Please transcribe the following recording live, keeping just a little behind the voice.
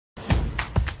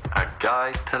A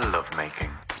guide to lovemaking.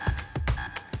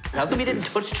 How come you didn't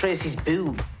touch Tracy's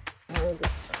boob?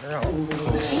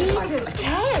 Jesus,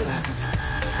 Ken!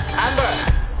 Amber,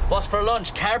 what's for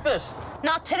lunch? Carpet?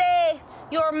 Not today.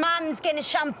 Your mum's getting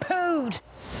shampooed.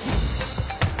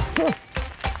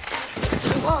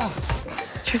 Whoa.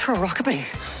 Did you throw a rock at me?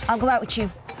 I'll go out with you.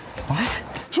 What?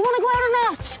 Do you want to go out or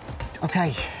not?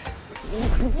 Okay.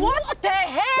 What the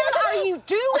hell are you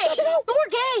doing? You're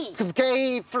gay.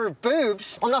 Gay for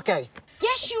boobs? I'm not gay.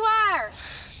 Yes, you are.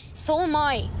 So am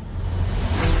I.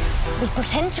 We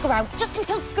pretend to go out just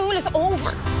until school is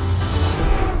over.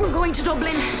 We're going to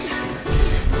Dublin.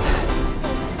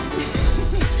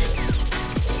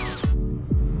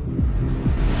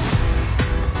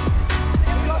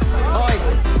 Hi.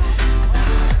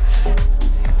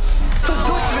 Don't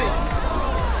touch me.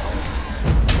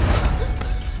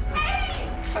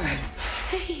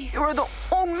 Hey, you're the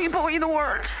only boy in the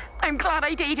world. I'm glad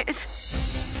I dated.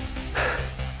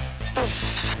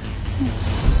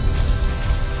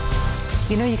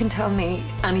 You know, you can tell me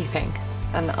anything,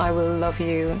 and I will love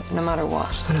you no matter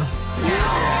what. I know.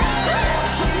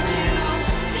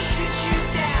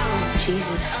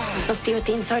 Jesus, this must be what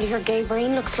the inside of your gay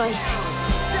brain looks like.